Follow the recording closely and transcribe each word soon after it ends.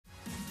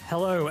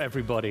Hello,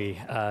 everybody.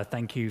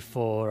 Thank you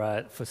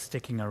for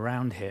sticking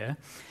around here.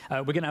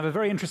 We're going to have a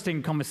very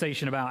interesting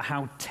conversation about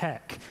how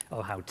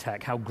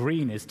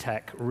green is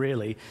tech,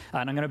 really.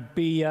 And I'm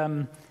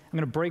going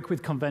to break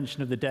with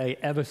convention of the day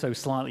ever so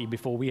slightly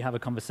before we have a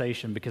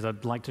conversation, because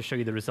I'd like to show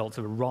you the results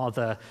of a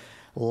rather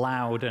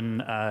loud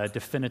and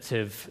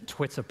definitive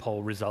Twitter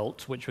poll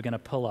result, which we're going to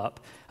pull up.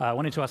 I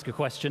wanted to ask a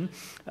question.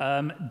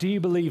 Do you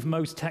believe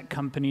most tech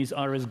companies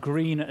are as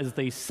green as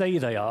they say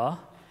they are?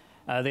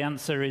 The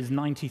answer is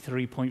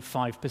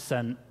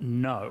 93.5%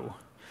 no,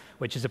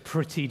 which is a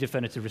pretty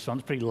definitive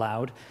response, pretty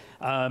loud.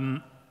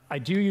 I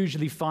do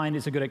usually find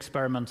it's a good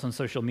experiment on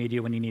social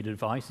media when you need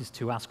advice, is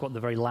to ask what the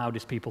very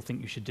loudest people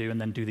think you should do and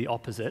then do the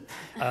opposite.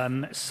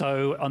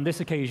 So on this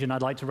occasion,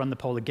 I'd like to run the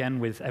poll again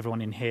with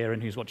everyone in here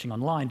and who's watching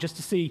online, just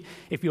to see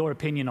if your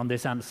opinion on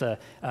this answer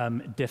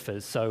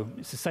differs. So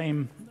it's the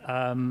same.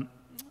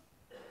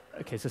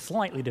 Okay, it's a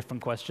slightly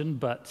different question,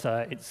 but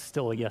it's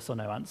still a yes or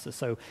no answer.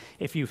 So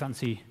if you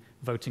fancy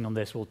voting on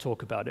this, we'll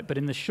talk about it. But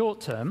in the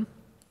short term,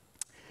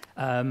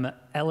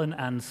 Ellen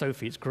and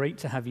Sophie, it's great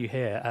to have you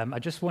here. I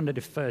just wondered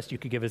if first you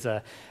could give us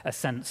a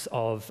sense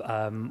of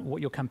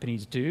what your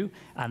companies do,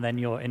 and then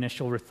your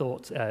initial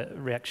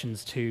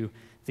reactions to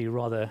the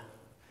rather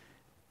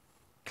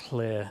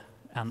clear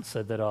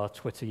answer that our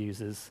Twitter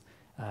users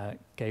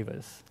gave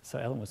us. So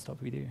Ellen, we'll start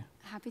with you.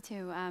 Happy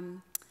to.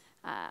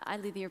 I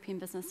lead the European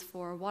business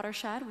for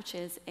Watershed, which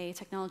is a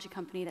technology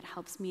company that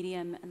helps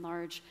medium and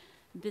large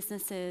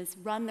businesses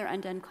run their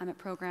end-to-end climate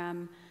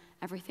program,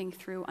 everything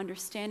through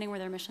understanding where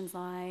their emissions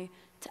lie,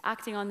 to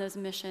acting on those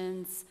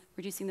emissions,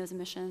 reducing those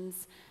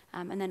emissions,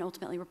 and then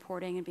ultimately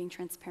reporting and being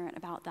transparent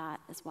about that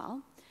as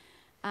well.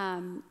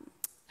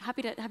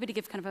 Happy to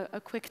give kind of a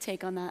quick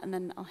take on that, and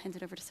then I'll hand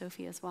it over to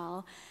Sophie as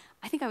well.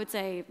 I think I would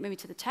say, maybe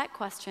to the tech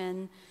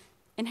question,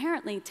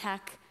 inherently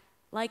tech,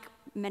 like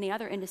many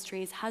other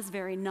industries, has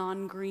very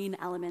non-green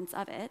elements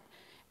of it.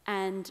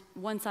 And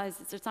one size,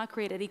 it's not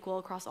created equal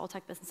across all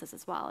tech businesses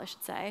as well, I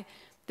should say.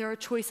 There are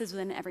choices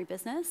within every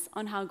business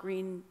on how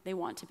green they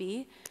want to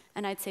be.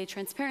 And I'd say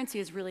transparency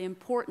is really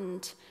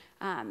important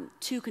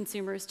to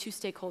consumers, to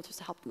stakeholders,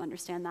 to help them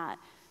understand that.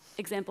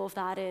 Example of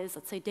that is,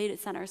 let's say, data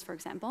centers, for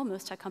example.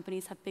 Most tech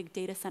companies have big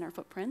data center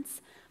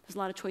footprints. There's a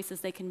lot of choices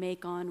they can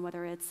make on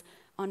whether it's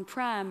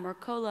on-prem or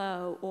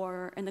colo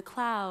or in the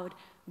cloud,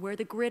 where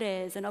the grid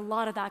is, and a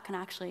lot of that can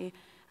actually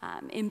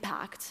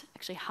impact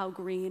how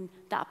green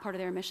that part of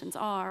their emissions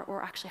are,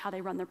 or actually how they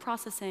run their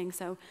processing.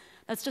 So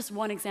that's just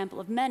one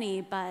example of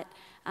many, but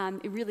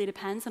it really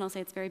depends, and I'll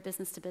say it's very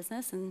business to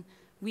business, and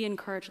we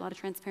encourage a lot of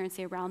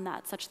transparency around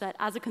that, such that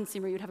as a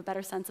consumer, you'd have a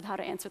better sense of how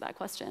to answer that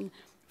question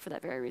for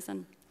that very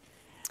reason.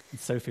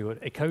 Sophie, what,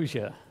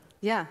 Ecosia?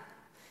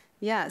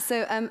 Yeah,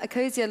 so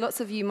Ecosia,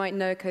 lots of you might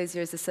know Ecosia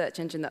is a search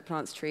engine that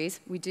plants trees.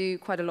 We do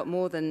quite a lot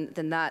more than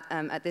that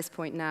at this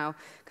point now,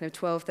 kind of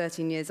 12,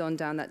 13 years on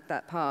down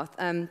that path.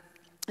 And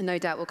no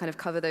doubt we'll kind of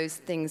cover those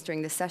things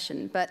during this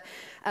session. But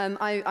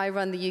I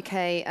run the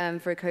UK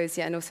for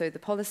Ecosia, and also the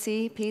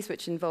policy piece,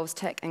 which involves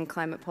tech and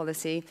climate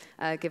policy,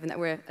 given that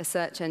we're a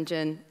search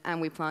engine and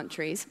we plant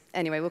trees.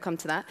 Anyway, we'll come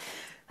to that.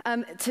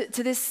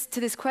 To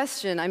this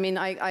question, I mean,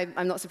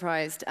 I'm not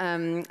surprised.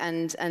 And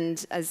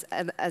as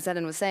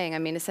Ellen was saying, I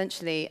mean,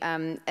 essentially,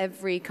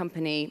 every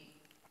company,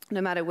 no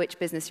matter which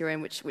business you're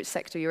in, which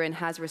sector you're in,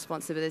 has a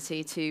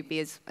responsibility to be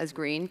as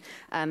green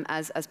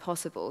as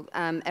possible.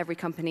 Every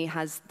company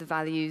has the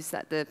values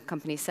that the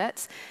company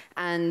sets.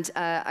 And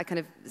I kind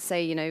of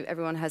say, you know,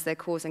 everyone has their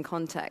cause and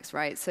context,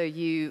 right? So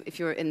if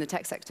you're in the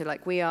tech sector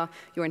like we are,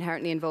 you're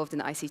inherently involved in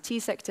the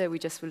ICT sector. We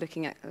just were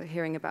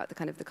hearing about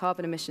the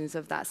carbon emissions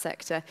of that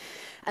sector.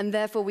 And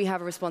therefore, we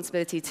have a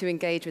responsibility to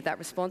engage with that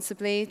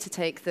responsibly, to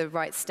take the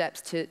right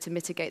steps to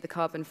mitigate the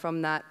carbon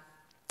from that.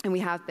 And we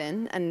have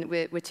been, and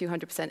we're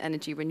 200%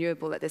 energy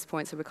renewable at this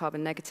point, so we're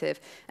carbon negative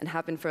and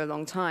have been for a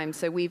long time.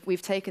 So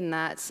we've taken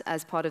that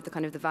as part of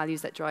the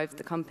values that drive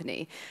the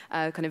company,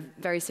 kind of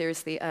very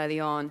seriously early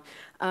on.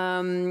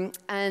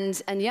 And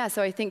yeah,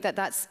 so I think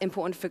that's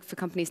important for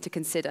companies to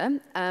consider.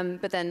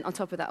 But then on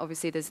top of that,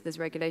 obviously, there's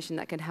regulation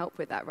that can help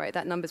with that, right?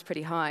 That number's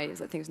pretty high. I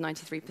think it's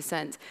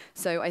 93%.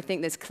 So I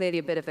think there's clearly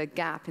a bit of a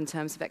gap in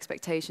terms of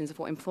expectations of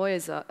what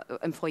employees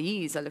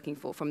are looking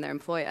for from their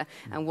employer,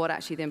 and what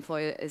actually the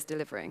employer is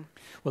delivering.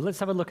 Well, let's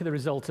have a look at the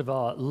result of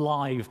our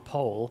live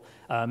poll.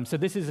 So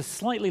this is a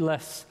slightly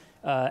less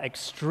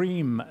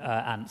extreme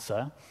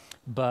answer,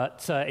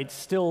 but it's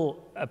still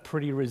a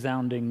pretty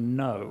resounding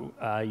no.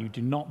 You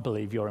do not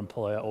believe your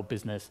employer or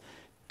business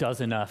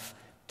does enough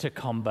to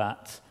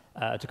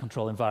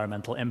control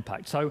environmental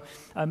impact. So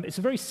it's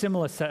a very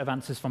similar set of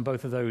answers from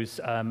both of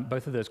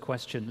those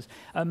questions.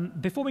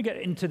 Before we get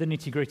into the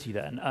nitty-gritty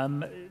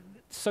then,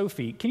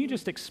 Sophie, can you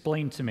just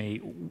explain to me,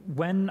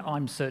 when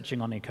I'm searching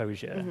on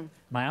Ecosia, and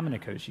I am an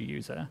Ecosia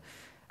user,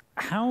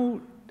 how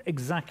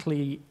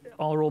exactly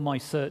are all my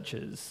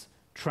searches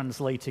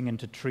translating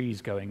into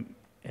trees going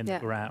in the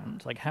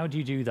ground? Like, how do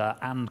you do that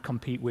and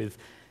compete with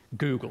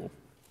Google?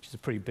 which is a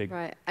pretty big...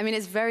 Right. I mean,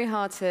 it's very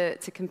hard to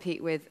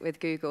compete with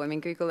Google. I mean,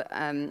 Google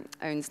owns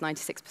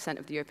 96%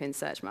 of the European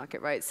search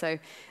market, right? So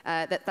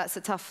that's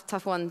a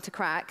tough one to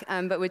crack,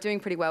 but we're doing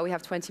pretty well. We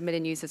have 20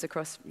 million users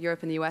across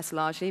Europe and the US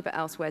largely, but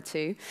elsewhere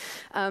too.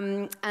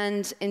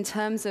 And in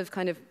terms of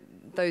kind of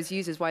those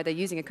users, why they're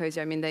using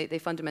Ecosia, I mean, they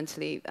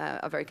fundamentally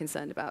are very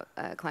concerned about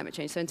climate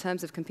change. So in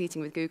terms of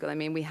competing with Google, I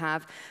mean, we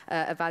have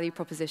a value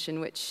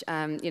proposition which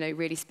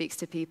really speaks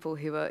to people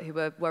who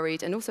are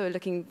worried and also are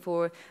looking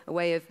for a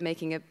way of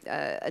making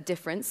a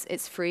difference.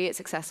 It's free, it's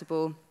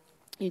accessible.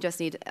 You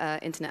just need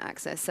internet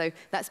access. So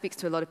that speaks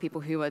to a lot of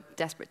people who are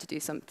desperate to do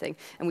something.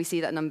 And we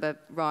see that number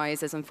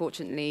rise as,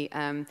 unfortunately,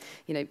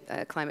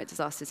 climate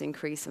disasters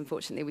increase.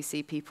 Unfortunately, we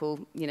see people,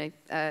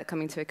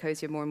 coming to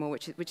Ecosia more and more,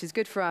 which is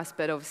good for us,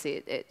 but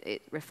obviously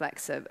it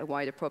reflects a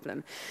wider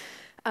problem.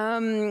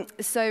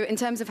 So in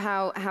terms of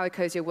how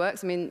Ecosia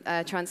works, I mean,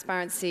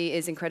 transparency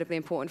is incredibly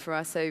important for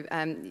us. So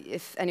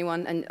if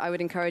anyone, and I would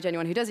encourage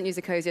anyone who doesn't use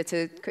Ecosia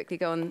to quickly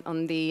go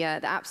on the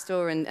App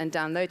Store and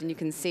download, and you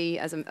can see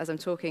as I'm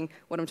talking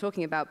what I'm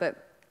talking about.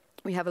 But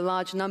we have a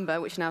large number,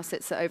 which now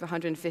sits at over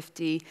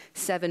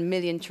 157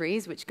 million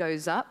trees, which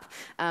goes up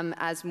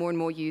as more and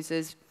more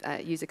users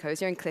use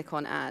Ecosia and click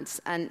on ads.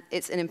 And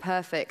it's an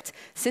imperfect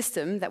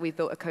system that we've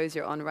built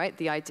Ecosia on, right?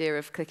 The idea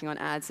of clicking on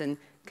ads and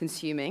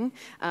consuming,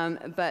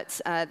 but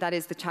that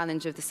is the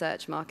challenge of the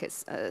search market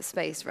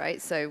space,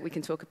 right? So we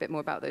can talk a bit more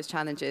about those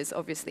challenges,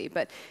 obviously,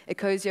 but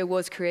Ecosia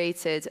was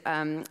created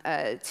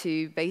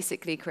to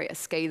basically create a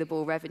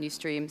scalable revenue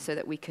stream so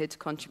that we could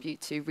contribute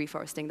to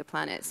reforesting the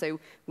planet. So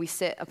we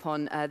sit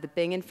upon the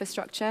Bing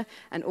infrastructure,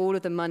 and all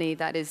of the money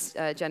that is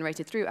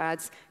generated through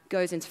ads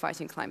goes into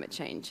fighting climate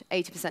change.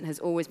 80% has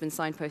always been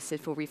signposted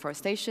for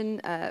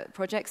reforestation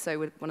projects, so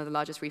we're one of the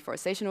largest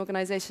reforestation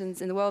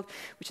organizations in the world,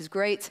 which is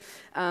great.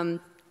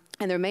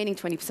 And the remaining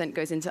 20%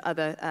 goes into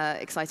other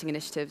exciting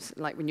initiatives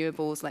like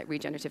renewables, like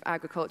regenerative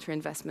agriculture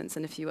investments,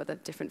 and a few other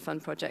different fun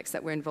projects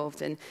that we're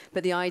involved in.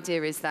 But the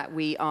idea is that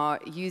we are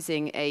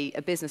using a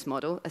business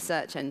model, a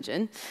search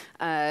engine,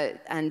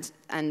 and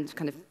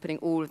kind of putting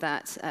all of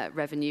that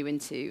revenue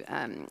into,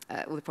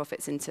 all the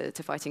profits into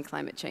fighting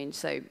climate change.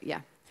 So,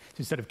 yeah. So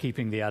instead of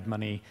keeping the ad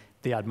money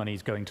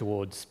is going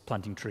towards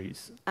planting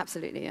trees.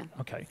 Absolutely, yeah.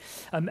 Okay.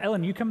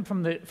 Ellen, you come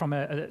from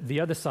the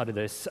other side of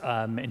this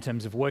in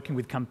terms of working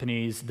with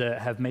companies that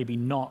have maybe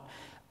not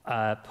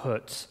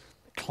put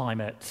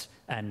climate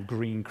and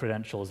green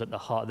credentials at the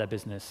heart of their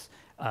business,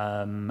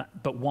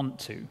 but want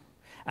to,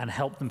 and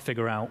help them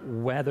figure out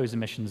where those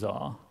emissions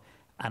are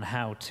and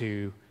how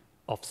to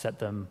offset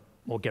them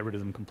or get rid of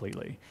them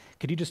completely.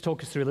 Could you just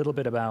talk us through a little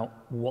bit about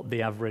what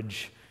the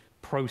average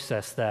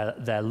process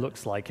there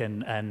looks like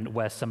and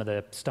where some of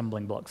the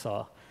stumbling blocks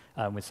are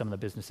with some of the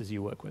businesses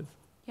you work with?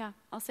 Yeah,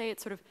 I'll say it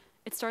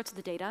starts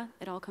with the data.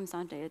 It all comes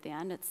down to data at the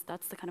end.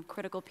 That's the kind of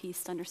critical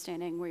piece to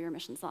understanding where your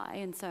emissions lie.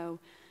 And so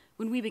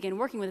when we begin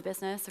working with a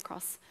business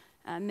across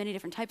many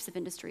different types of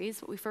industries,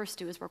 what we first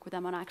do is work with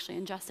them on actually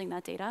ingesting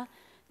that data,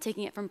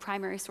 taking it from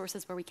primary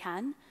sources where we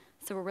can.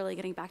 So we're really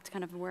getting back to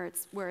kind of where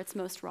it's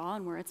most raw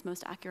and where it's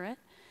most accurate.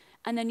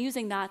 And then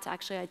using that to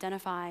actually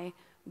identify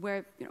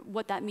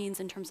what that means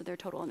in terms of their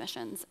total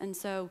emissions. And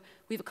so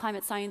we have a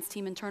climate science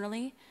team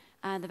internally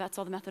that's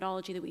all the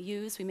methodology that we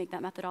use. We make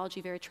that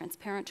methodology very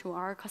transparent to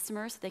our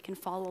customers so they can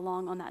follow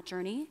along on that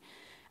journey.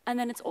 And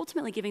then it's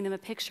ultimately giving them a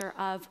picture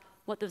of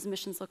what those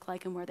emissions look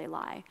like and where they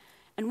lie.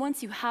 And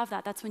once you have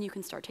that, that's when you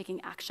can start taking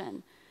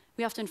action.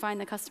 We often find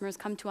that customers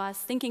come to us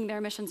thinking their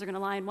emissions are going to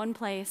lie in one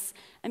place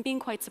and being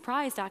quite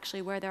surprised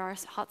actually where there are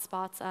hot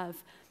spots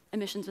of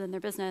emissions within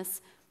their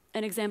business.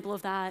 An example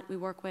of that, we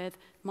work with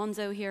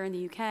Monzo here in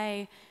the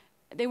UK.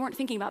 They weren't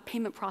thinking about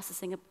payment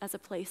processing as a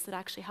place that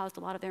actually housed a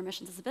lot of their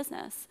emissions as a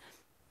business.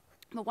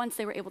 But once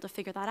they were able to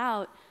figure that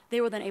out, they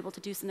were then able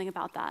to do something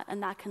about that.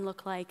 And that can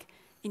look like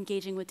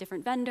engaging with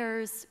different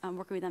vendors,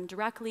 working with them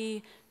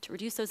directly to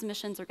reduce those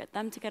emissions or get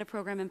them to get a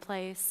program in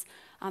place,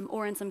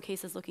 or in some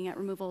cases looking at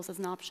removals as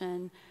an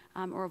option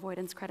or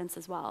avoidance credits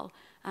as well.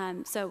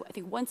 So I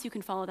think once you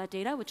can follow that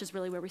data, which is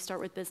really where we start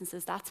with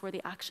businesses, that's where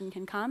the action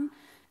can come.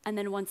 And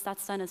then once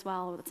that's done as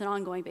well, it's an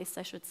ongoing basis,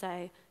 I should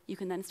say, you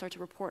can then start to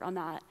report on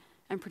that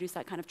and produce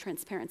that kind of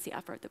transparency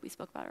effort that we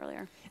spoke about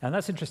earlier. And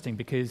that's interesting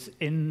because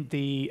in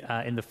the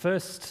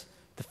first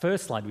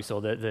slide we saw,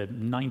 the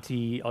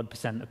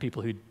 90-odd% of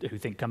people who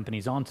think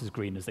companies aren't as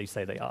green as they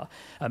say they are,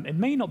 it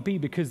may not be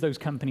because those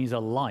companies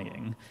are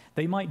lying.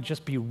 They might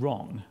just be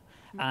wrong.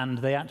 And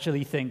they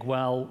actually think,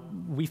 well,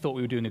 we thought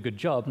we were doing a good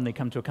job, and they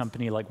come to a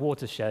company like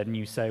Watershed, and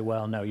you say,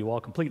 well, no, you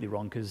are completely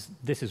wrong, because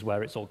this is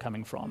where it's all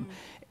coming from.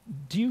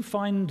 Do you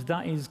find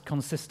that is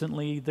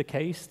consistently the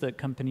case, that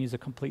companies are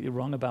completely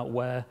wrong about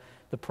where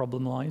the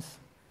problem lies?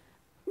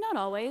 Not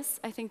always.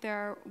 I think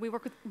we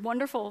work with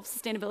wonderful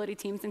sustainability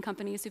teams and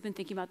companies who've been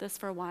thinking about this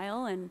for a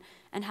while and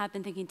have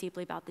been thinking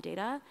deeply about the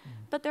data.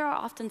 But there are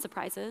often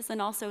surprises.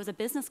 And also, as a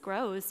business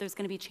grows, there's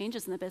going to be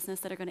changes in the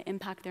business that are going to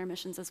impact their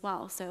emissions as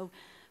well. So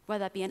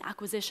whether that be an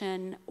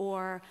acquisition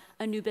or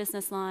a new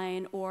business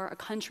line or a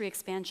country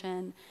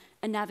expansion.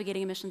 And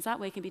navigating emissions that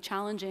way can be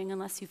challenging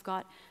unless you've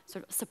got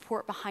sort of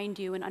support behind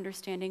you and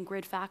understanding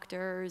grid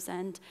factors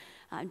and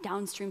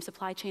downstream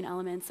supply chain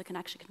elements that can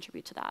actually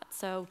contribute to that.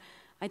 So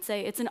I'd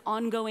say it's an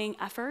ongoing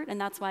effort, and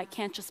that's why it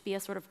can't just be a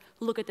sort of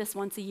look at this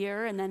once a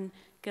year and then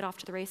get off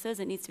to the races.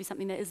 It needs to be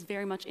something that is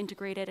very much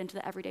integrated into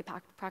the everyday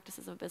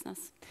practices of a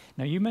business.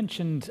 Now, you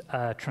mentioned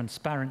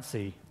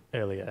transparency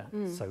earlier,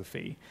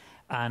 Sophie.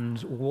 And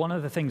one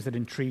of the things that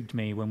intrigued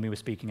me when we were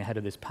speaking ahead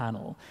of this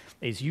panel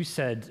is you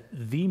said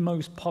the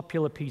most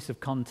popular piece of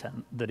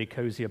content that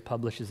Ecosia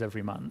publishes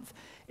every month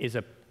is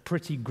a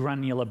pretty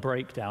granular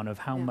breakdown of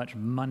how much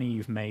money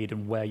you've made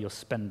and where you're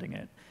spending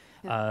it.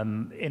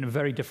 In a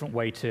very different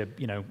way to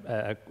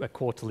a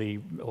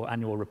quarterly or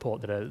annual report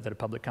that a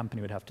public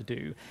company would have to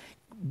do.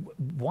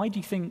 Why do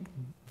you think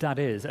that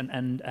is?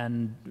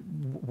 And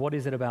what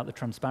is it about the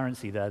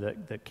transparency there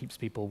that keeps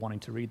people wanting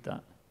to read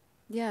that?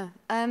 Yeah.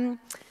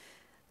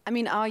 I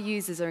mean, our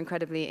users are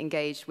incredibly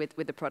engaged with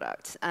the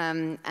product.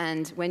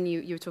 And when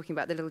you were talking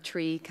about the little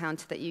tree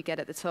counter that you get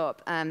at the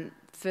top,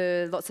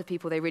 for lots of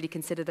people, they really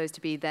consider those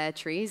to be their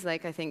trees.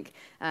 Like, I think,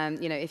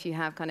 if you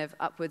have kind of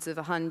upwards of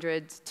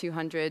 100,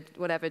 200,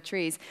 whatever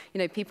trees,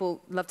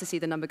 people love to see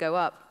the number go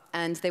up.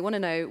 And they want to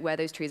know where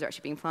those trees are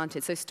actually being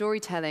planted. So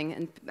storytelling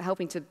and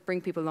helping to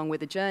bring people along with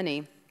the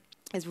journey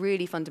is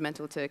really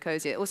fundamental to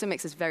Ecosia. It also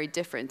makes us very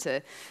different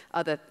to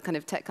other kind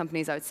of tech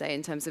companies, I would say,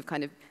 in terms of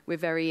kind of, we're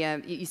very,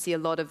 you see a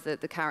lot of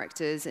the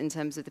characters in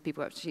terms of the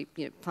people actually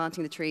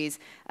planting the trees,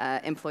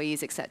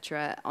 employees, et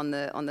cetera, on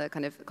the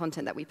kind of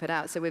content that we put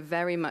out. So we're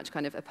very much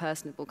kind of a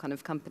personable kind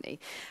of company.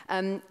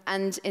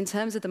 And in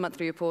terms of the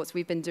monthly reports,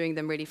 we've been doing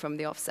them really from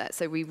the offset.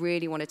 So we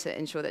really wanted to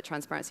ensure that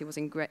transparency was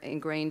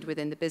ingrained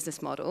within the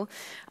business model.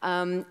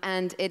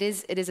 And it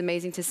is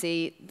amazing to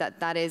see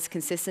that is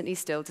consistently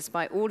still,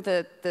 despite all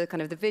the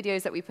kind of the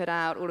videos that we put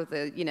out, all of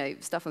the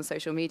stuff on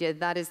social media,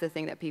 that is the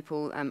thing that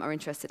people are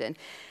interested in.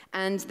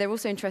 And they're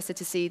also interested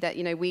to see that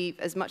we,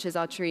 as much as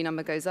our tree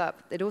number goes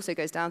up, it also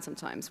goes down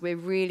sometimes. We're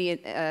really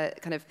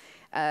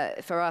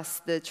for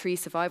us, the tree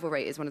survival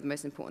rate is one of the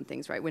most important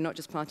things, right? We're not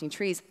just planting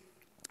trees.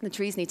 The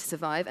trees need to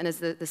survive, and as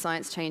the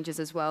science changes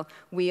as well,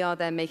 we are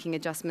there making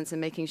adjustments and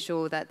making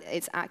sure that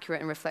it's accurate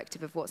and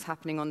reflective of what's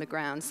happening on the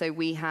ground. So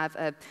we have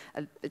a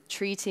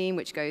tree team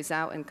which goes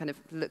out and kind of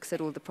looks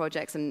at all the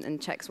projects and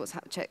checks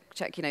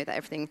check that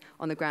everything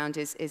on the ground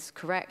is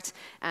correct,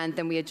 and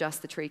then we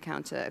adjust the tree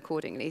counter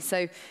accordingly.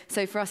 So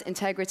for us,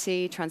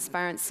 integrity,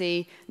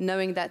 transparency,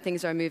 knowing that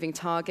things are a moving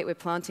target. We're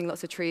planting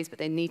lots of trees, but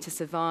they need to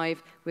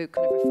survive. We're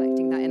kind of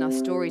reflecting that in our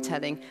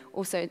storytelling.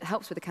 Also, it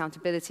helps with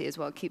accountability as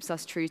well. It keeps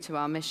us true to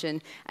our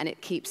mission, and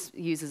it keeps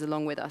users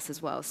along with us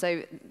as well.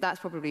 So that's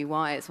probably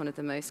why it's one of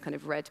the most kind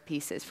of read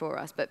pieces for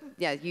us. But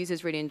yeah,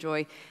 users really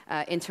enjoy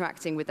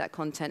interacting with that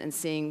content and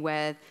seeing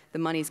where the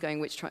money's going,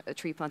 which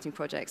tree planting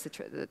projects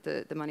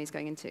the money's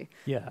going into.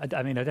 Yeah,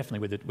 I mean,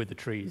 definitely with the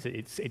trees,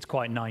 it's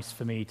quite nice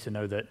for me to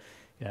know that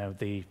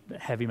the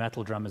heavy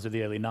metal drummers of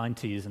the early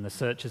 90s and the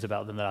searches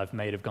about them that I've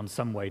made have gone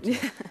some way to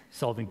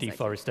solving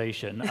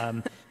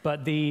deforestation.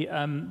 But the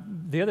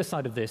other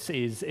side of this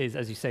is,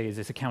 as you say, is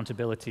this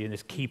accountability and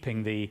this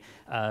keeping the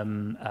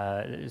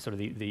sort of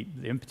the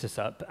impetus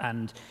up.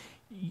 And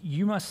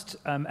you must,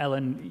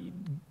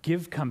 Ellen,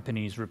 give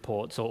companies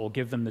reports or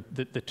give them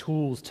the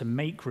tools to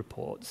make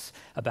reports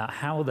about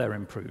how they're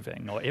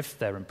improving or if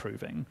they're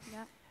improving.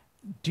 Yeah.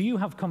 Do you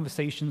have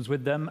conversations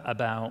with them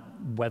about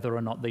whether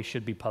or not they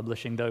should be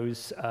publishing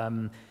those,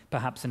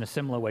 perhaps in a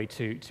similar way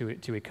to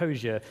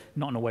Ecosia,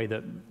 not in a way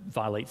that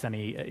violates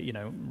any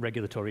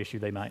regulatory issue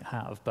they might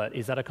have, but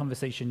is that a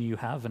conversation you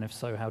have, and if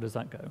so, how does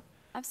that go?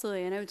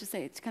 Absolutely, and I would just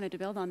say, to kind of to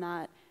build on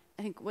that,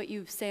 I think what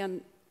you say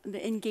on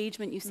the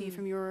engagement you see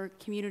from your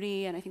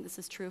community, and I think this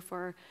is true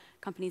for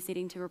companies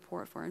needing to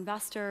report for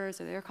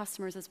investors or their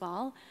customers as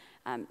well,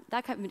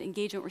 that kind of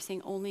engagement we're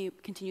seeing only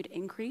continue to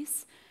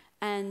increase.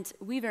 And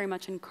we very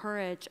much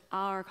encourage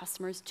our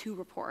customers to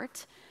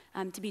report,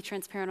 to be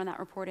transparent on that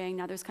reporting.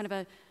 Now, there's kind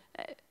of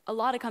a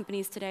lot of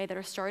companies today that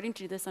are starting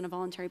to do this on a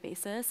voluntary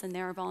basis, and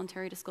there are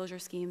voluntary disclosure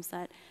schemes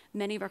that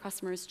many of our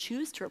customers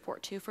choose to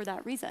report to for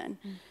that reason.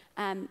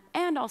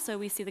 And also,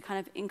 we see the kind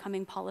of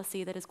incoming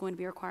policy that is going to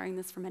be requiring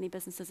this for many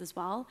businesses as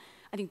well.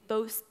 I think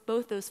both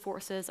those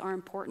forces are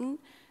important,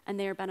 and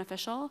they are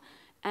beneficial.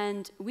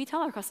 And we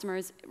tell our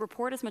customers,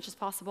 report as much as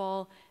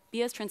possible,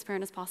 be as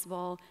transparent as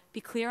possible,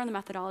 be clear on the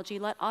methodology,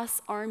 let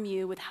us arm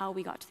you with how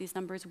we got to these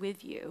numbers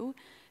with you,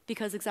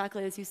 because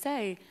exactly as you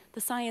say,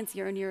 the science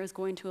year on year is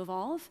going to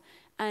evolve,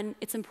 and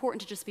it's important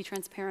to just be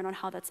transparent on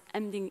how that's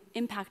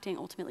impacting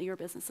ultimately your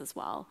business as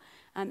well.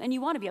 And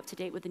you want to be up to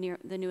date with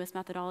the newest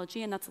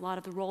methodology, and that's a lot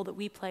of the role that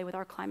we play with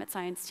our climate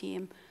science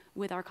team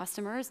with our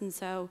customers. And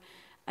so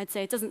I'd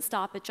say it doesn't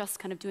stop at just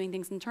kind of doing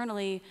things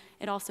internally.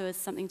 It also is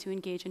something to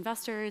engage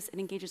investors, it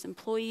engages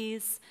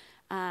employees,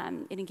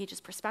 it engages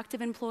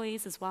prospective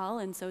employees as well,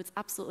 and so it's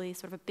absolutely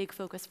sort of a big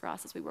focus for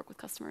us as we work with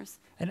customers.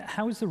 And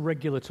how is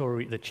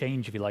the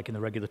change, if you like, in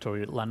the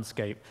regulatory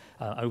landscape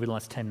over the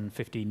last 10,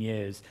 15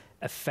 years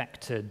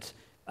affected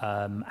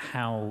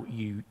how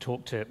you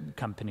talk to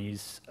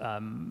companies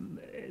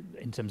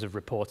in terms of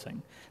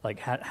reporting? Like,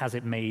 has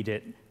it made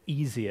it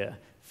easier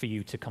for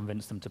you to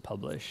convince them to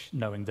publish,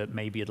 knowing that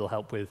maybe it'll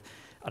help with,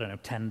 I don't know,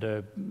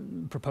 tender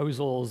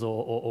proposals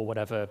or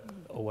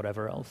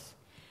whatever else?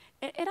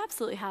 It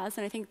absolutely has,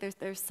 and I think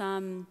there's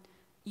some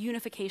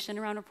unification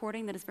around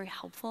reporting that is very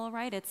helpful,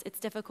 right? It's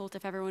difficult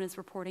if everyone is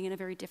reporting in a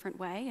very different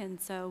way, and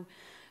so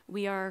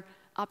we are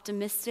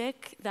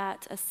optimistic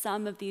that as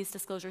some of these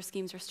disclosure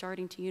schemes are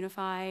starting to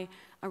unify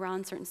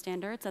around certain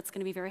standards, that's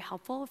going to be very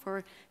helpful if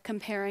we're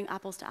comparing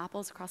apples to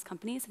apples across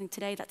companies. I think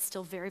today that's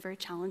still very, very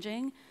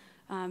challenging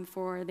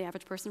for the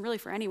average person, really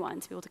for anyone,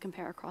 to be able to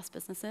compare across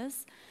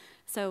businesses.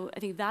 So I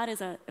think that is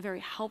a very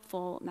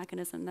helpful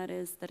mechanism that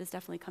is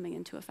definitely coming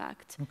into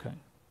effect. Okay.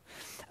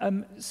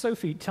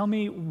 Sophie, tell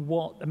me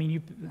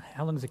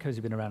how long has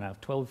Ecosia been around now?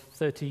 12,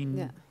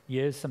 13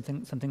 years,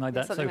 something like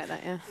that? Something like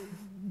that, yeah.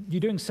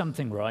 You're doing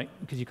something right,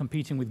 because you're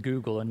competing with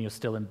Google and you're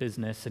still in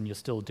business and you're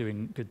still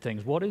doing good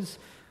things. What is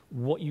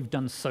what you've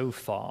done so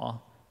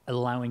far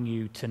allowing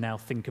you to now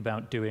think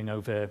about doing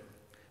over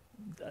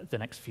the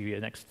next few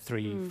years, next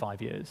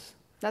 3-5 years?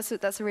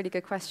 That's a really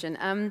good question.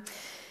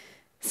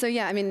 So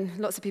yeah, I mean,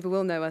 lots of people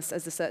will know us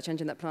as the search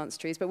engine that plants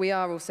trees, but we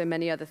are also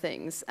many other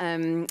things.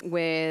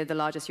 We're the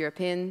largest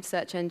European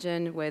search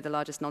engine. We're the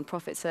largest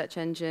non-profit search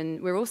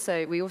engine. We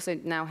also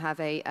now have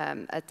a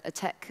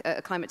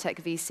climate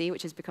tech VC,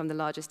 which has become the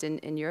largest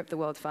in Europe, the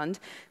World Fund,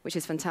 which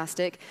is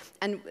fantastic.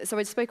 And so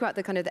I spoke about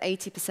the kind of the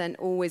 80%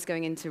 always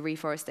going into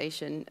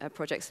reforestation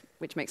projects,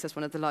 which makes us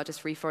one of the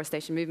largest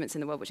reforestation movements in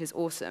the world, which is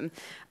awesome.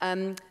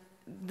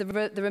 The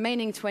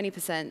remaining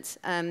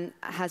 20%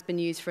 has been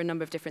used for a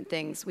number of different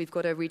things. We've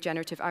got a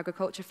regenerative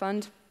agriculture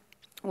fund,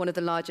 one of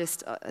the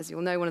largest, as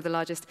you'll know, one of the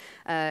largest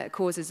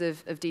causes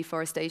of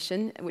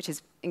deforestation, which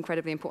is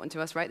incredibly important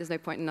to us, right? There's no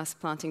point in us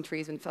planting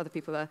trees when other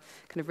people are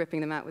kind of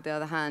ripping them out with the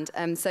other hand.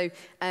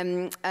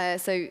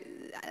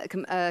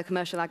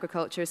 Commercial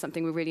agriculture is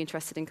something we're really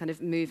interested in, kind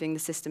of moving the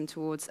system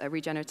towards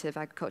regenerative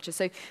agriculture.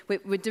 So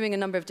we're doing a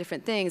number of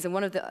different things, and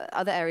one of the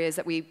other areas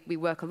that we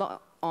work a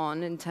lot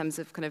on in terms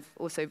of kind of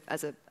also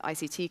as an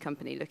ICT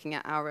company looking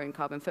at our own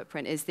carbon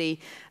footprint is the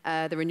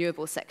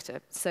renewable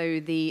sector.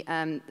 So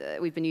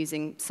we've been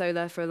using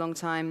solar for a long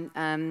time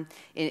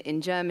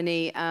in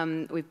Germany.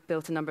 We've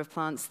built a number of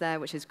plants there,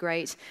 which is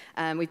great.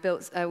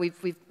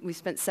 We've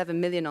spent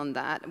 7 million on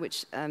that,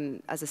 which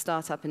as a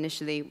startup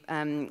initially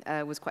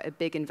was quite a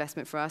big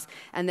investment for us.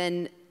 And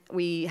then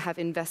we have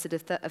invested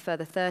a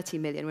further 30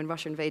 million when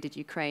Russia invaded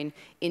Ukraine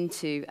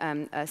into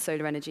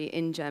solar energy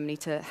in Germany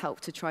to help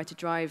to try to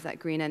drive that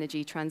green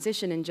energy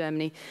transition in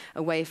Germany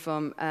away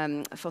from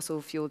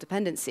fossil fuel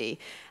dependency.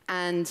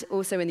 And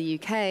also in the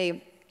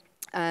UK,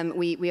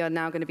 we are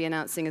now going to be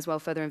announcing as well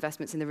further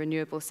investments in the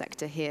renewable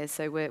sector here.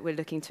 So we're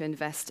looking to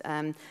invest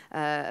about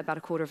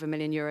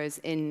 €250,000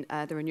 in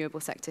the renewable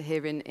sector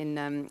here in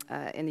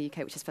the UK,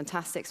 which is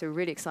fantastic. So we're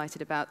really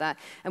excited about that.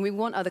 And we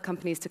want other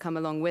companies to come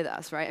along with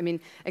us, right? I mean,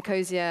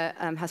 Ecosia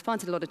has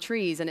planted a lot of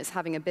trees and it's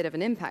having a bit of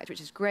an impact,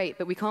 which is great,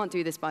 but we can't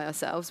do this by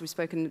ourselves. Others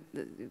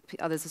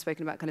have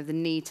spoken about kind of the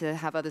need to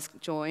have others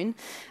join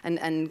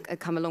and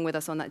come along with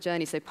us on that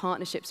journey. So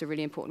partnerships are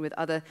really important with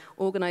other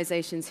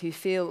organizations who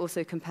feel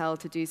also compelled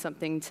to do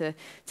something to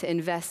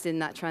invest in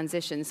that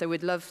transition. So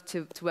we'd love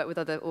to work with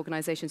other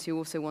organizations who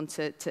also want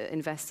to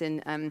invest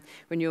in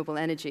renewable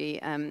energy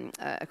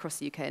across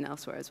the UK and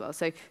elsewhere as well.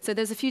 So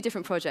there's a few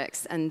different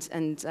projects, and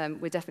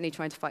we're definitely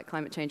trying to fight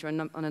climate change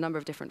on a number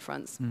of different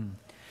fronts.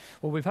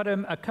 Well, we've had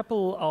a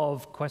couple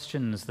of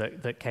questions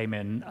that came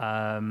in.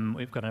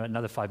 We've got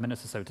another 5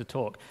 minutes or so to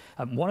talk.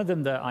 One of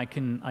them that I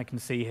can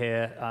see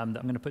here that I'm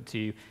going to put to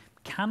you: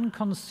 can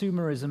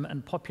consumerism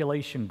and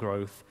population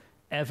growth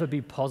ever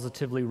be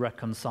positively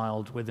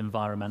reconciled with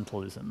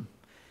environmentalism?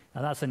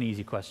 Now, that's an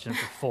easy question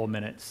for 4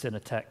 minutes in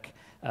a tech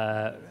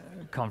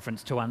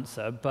conference to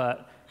answer,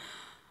 but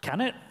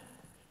can it?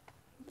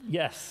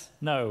 Yes,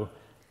 no.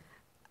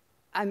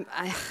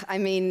 I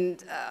mean,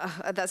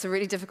 that's a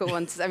really difficult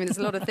one. I mean, there's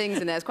a lot of things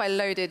in there. It's quite a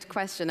loaded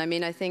question. I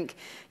mean, I think,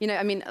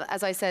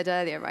 as I said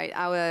earlier, right,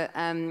 our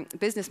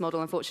business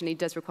model, unfortunately,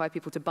 does require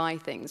people to buy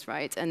things,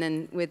 right? And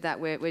then with that,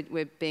 we're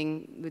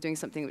doing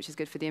something which is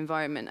good for the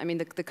environment. I mean,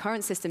 the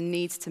current system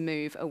needs to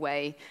move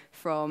away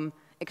from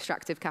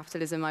extractive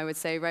capitalism, I would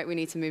say, right? We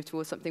need to move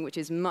towards something which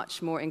is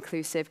much more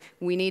inclusive.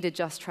 We need a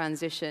just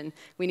transition.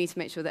 We need to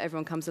make sure that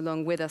everyone comes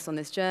along with us on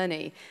this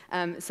journey.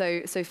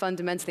 So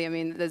fundamentally, I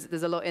mean,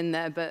 there's a lot in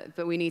there,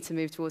 but we need to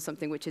move towards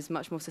something which is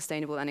much more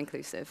sustainable and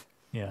inclusive.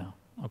 Yeah,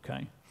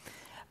 okay.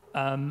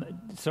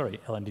 Sorry,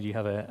 Ellen, did you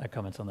have a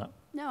comment on that?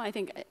 No, I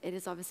think it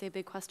is obviously a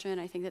big question.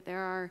 I think that there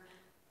are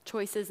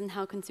choices in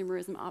how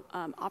consumerism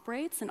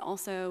operates, and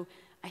also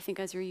I think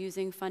as you're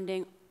using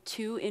funding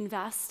to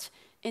invest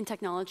in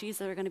technologies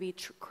that are going to be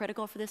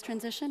critical for this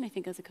transition, I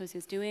think as Ecosia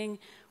is doing,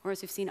 or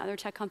as we've seen other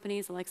tech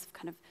companies, the likes of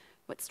kind of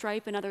what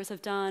Stripe and others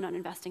have done on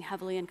investing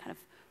heavily in kind of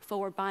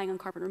forward buying on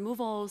carbon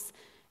removals,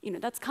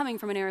 that's coming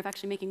from an area of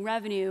actually making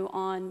revenue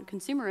on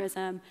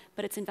consumerism,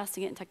 but it's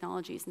investing it in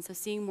technologies. And so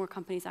seeing more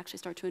companies actually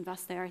start to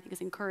invest there, I think,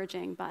 is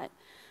encouraging. But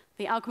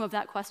the outcome of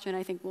that question,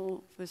 I think,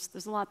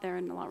 there's a lot there,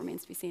 and a lot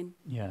remains to be seen.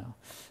 Yeah.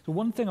 So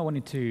one thing I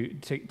wanted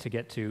to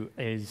get to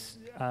is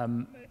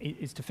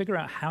to figure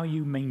out how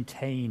you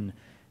maintain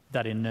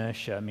that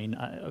inertia. I mean,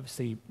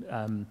 obviously,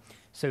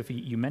 Sophie,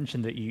 you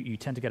mentioned that you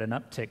tend to get an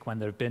uptick when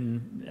there have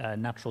been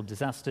natural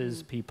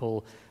disasters.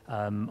 People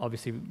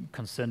obviously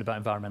concerned about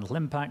environmental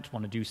impact,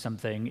 want to do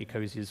something.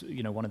 Ecosia is,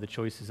 one of the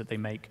choices that they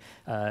make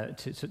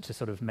to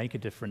sort of make a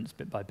difference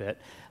bit by bit.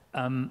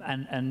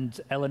 And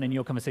Ellen, in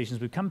your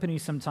conversations with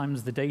companies,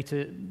 sometimes the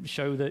data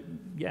show that,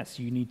 yes,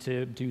 you need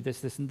to do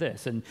this, this, and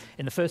this. And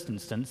in the first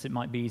instance, it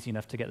might be easy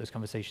enough to get those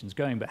conversations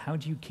going, but how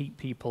do you keep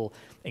people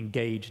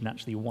engaged and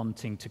actually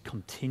wanting to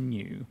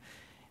continue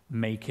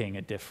making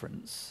a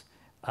difference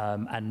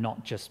and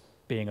not just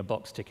being a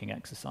box-ticking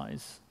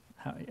exercise?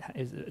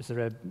 Is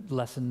there a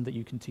lesson that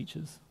you can teach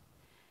us?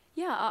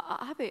 Yeah,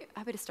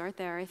 happy to start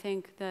there. I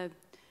think the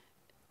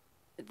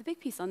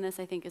big piece on this,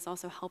 I think, is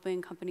also helping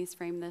companies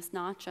frame this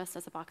not just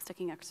as a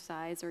box-ticking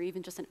exercise or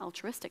even just an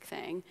altruistic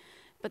thing,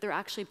 but there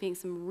actually being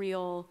some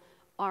real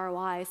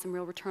ROI, some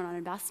real return on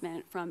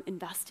investment from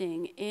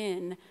investing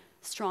in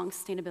strong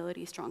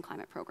sustainability, strong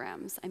climate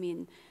programs. I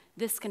mean,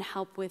 this can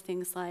help with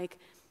things like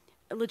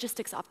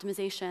logistics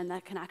optimization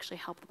that can actually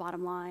help the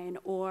bottom line,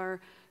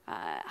 or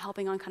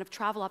helping on kind of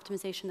travel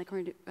optimization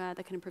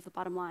that can improve the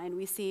bottom line.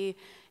 We see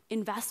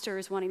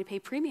investors wanting to pay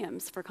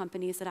premiums for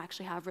companies that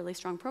actually have really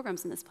strong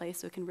programs in this place,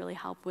 so it can really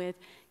help with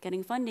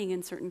getting funding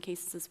in certain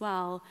cases as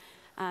well.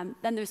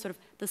 Then there's sort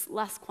of this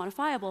less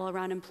quantifiable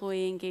around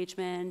employee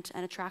engagement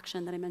and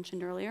attraction that I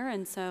mentioned earlier,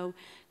 and so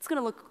it's going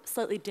to look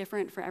slightly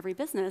different for every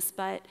business,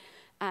 but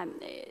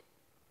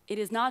it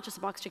is not just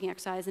a box-checking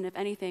exercise, and if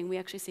anything, we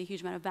actually see a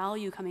huge amount of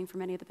value coming from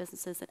many of the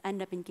businesses that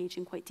end up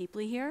engaging quite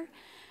deeply here.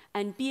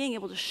 And being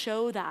able to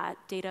show that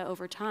data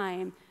over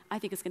time, I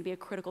think, is going to be a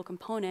critical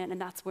component, and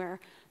that's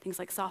where things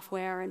like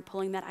software and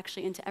pulling that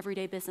actually into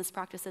everyday business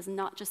practices, and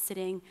not just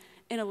sitting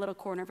in a little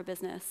corner of a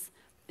business,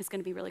 is going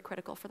to be really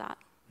critical for that.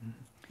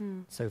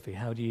 Sophie,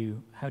 how do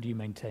you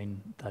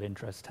maintain that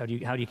interest? How do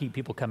you keep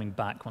people coming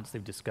back once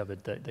they've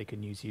discovered that they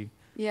can use you?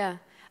 Yeah,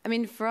 I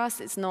mean, for us,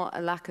 it's not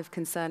a lack of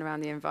concern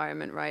around the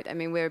environment, right? I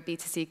mean, we're a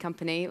B2C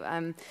company.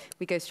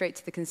 We go straight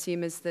to the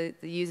consumers. The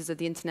users of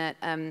the internet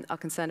are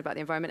concerned about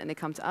the environment, and they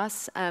come to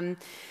us.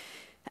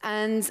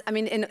 And I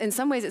mean, in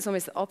some ways, it's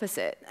almost the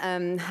opposite.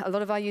 A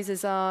lot of our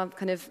users are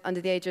kind of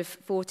under the age of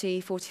 40,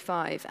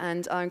 45,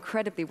 and are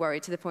incredibly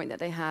worried to the point that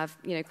they have,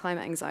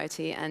 climate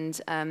anxiety.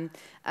 And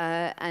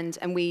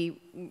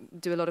we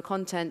do a lot of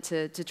content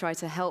to try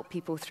to help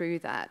people through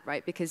that,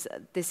 right? Because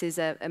this is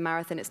a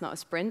marathon; it's not a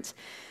sprint.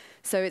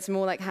 So it's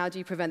more like, how do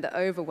you prevent the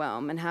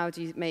overwhelm, and how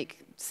do you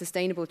make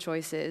sustainable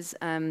choices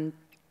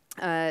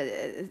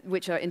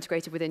which are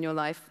integrated within your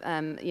life,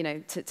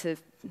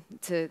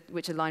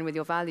 which align with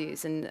your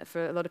values. And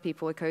for a lot of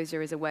people,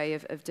 Ecosia is a way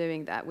of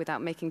doing that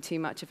without making too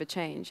much of a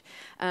change.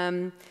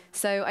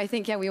 So I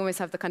think, we almost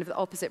have the kind of the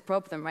opposite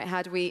problem, right?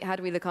 How do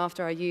we look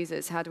after our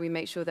users? How do we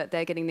make sure that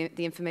they're getting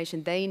the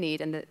information they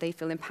need, and that they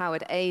feel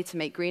empowered, to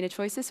make greener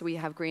choices? So we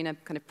have greener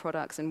kind of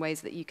products and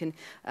ways that you can,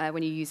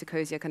 when you use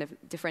Ecosia, kind of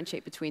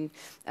differentiate between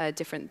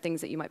different things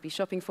that you might be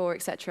shopping for,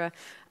 etc.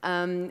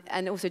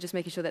 And also just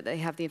making sure that they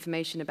have the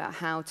information about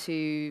how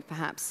to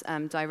perhaps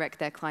direct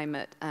their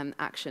climate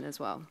action as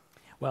well.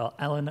 Well,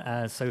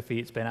 Ellen, Sophie,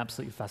 it's been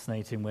absolutely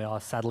fascinating. We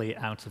are sadly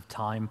out of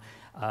time,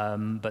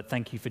 but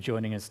thank you for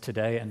joining us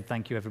today, and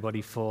thank you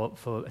everybody for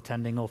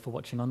attending or for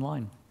watching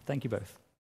online. Thank you both.